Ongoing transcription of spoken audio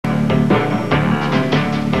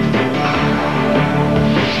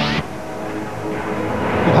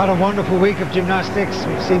a wonderful week of gymnastics.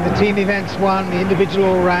 We've seen the team events won, the individual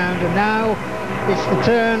all-round, and now it's the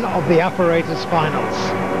turn of the apparatus finals.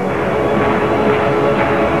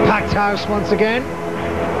 Packed house once again,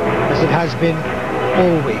 as it has been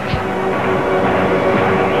all week.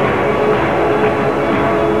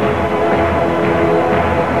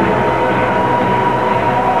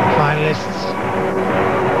 The finalists.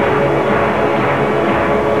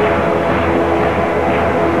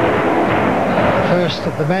 First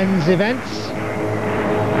of the men's events,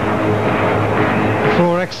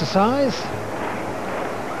 floor exercise.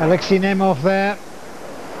 Alexei Nemov there.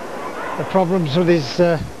 The problems with his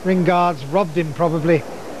ring guards robbed him probably,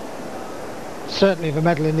 certainly of a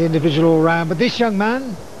medal in the individual all-round. But this young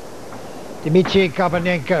man, Dmitry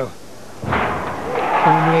Karbanenko,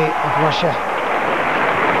 formerly of Russia,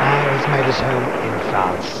 now he's made his home in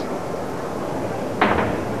France.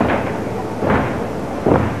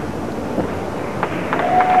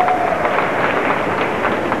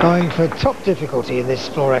 Going for top difficulty in this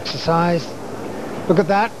floor exercise. Look at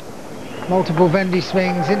that. Multiple Vendy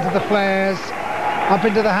swings into the flares, up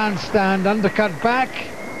into the handstand, undercut back.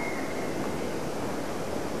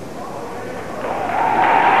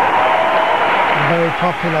 And very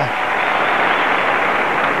popular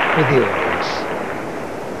with the audience.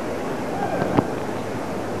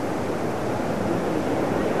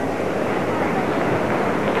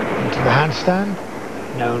 Into the handstand,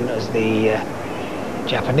 known as the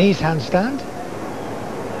Japanese handstand.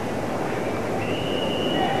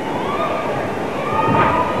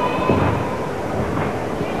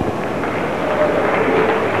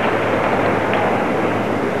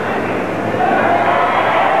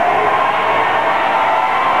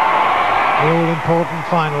 The all-important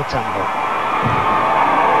final tumble.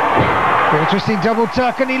 Ball twisting double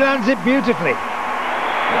tuck, and he lands it beautifully.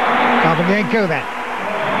 Karbanenko then,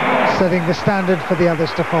 setting the standard for the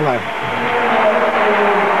others to follow.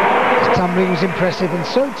 Tumbling was impressive, and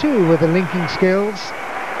so too were the linking skills.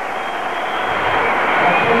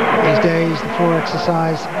 These days the floor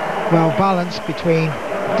exercise well balanced between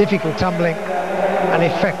difficult tumbling and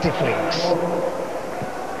effective links.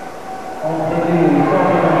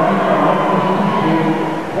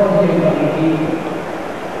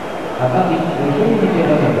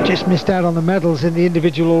 Just missed out on the medals in the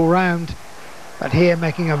individual all-round, but here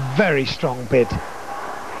making a very strong bid.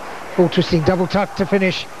 Full twisting double tuck to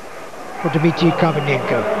finish for Dmitry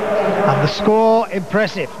Karbanenko. And the score,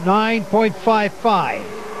 impressive, 9.55.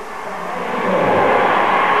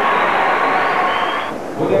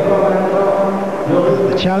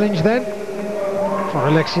 The challenge then for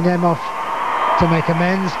Alexei Nemov to make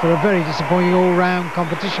amends for a very disappointing all-round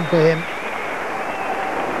competition for him.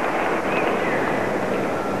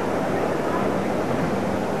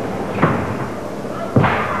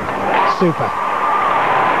 Super.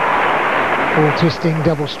 Full twisting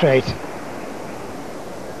double straight.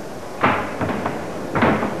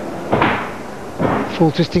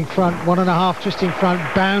 Full twisting front, 1.5 twisting front,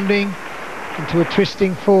 bounding into a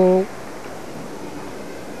twisting fall.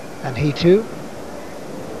 And he too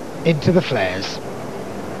into the flares.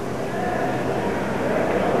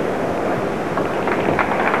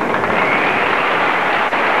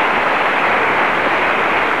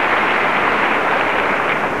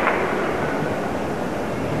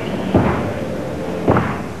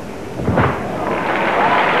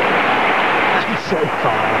 So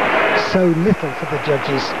far, so little for the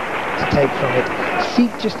judges to take from it.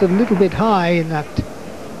 Seat just a little bit high in that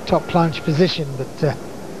top planche position, but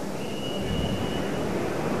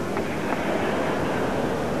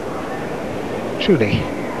truly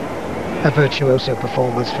a virtuoso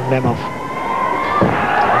performance from Nemov.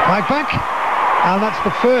 Pike back, and that's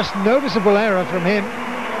the first noticeable error from him.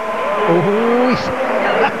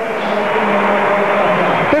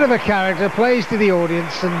 Bit of a character, plays to the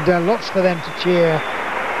audience, and lots for them to cheer.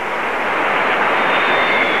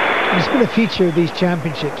 It's been a feature of these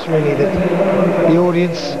championships, really, that the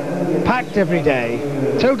audience packed every day,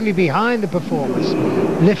 totally behind the performers,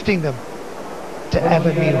 lifting them to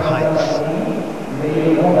ever new heights.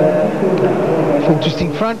 Full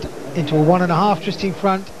twisting front into a 1.5 twisting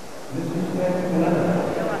front.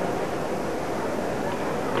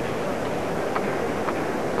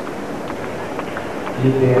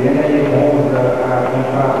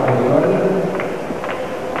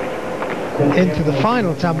 Into the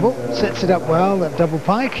final tumble, sets it up well, that double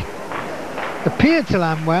pike. Appeared to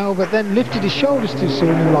land well, but then lifted his shoulders too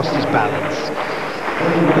soon and lost his balance.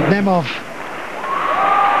 But Nemov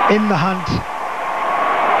in the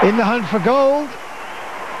hunt for gold.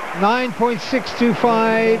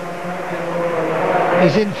 9.625.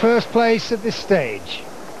 He's in first place at this stage.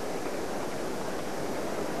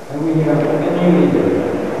 And we have a new leader.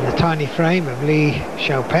 In the tiny frame of Li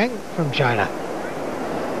Xiaopeng from China.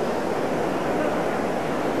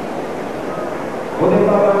 For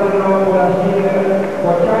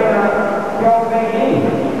China, Xiaopeng.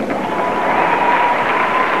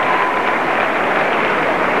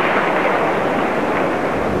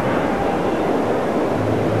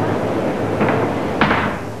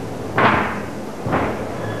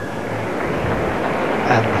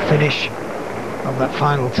 And the finish of that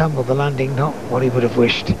final tumble, the landing, not what he would have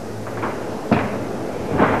wished.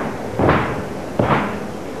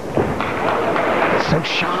 It's so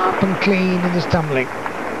sharp and clean in his tumbling.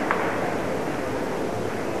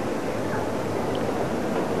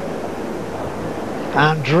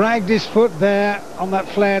 And dragged his foot there on that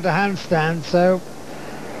flare to handstand, so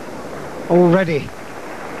already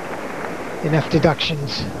enough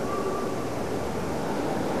deductions.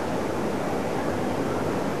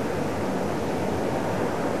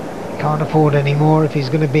 Can't afford any more if he's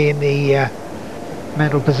going to be in the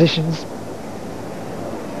medal positions.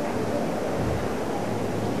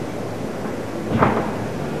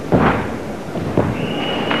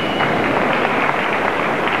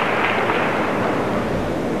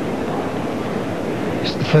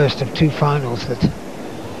 It's the first of two finals that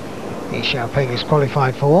Li Xiaopeng is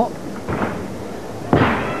qualified for.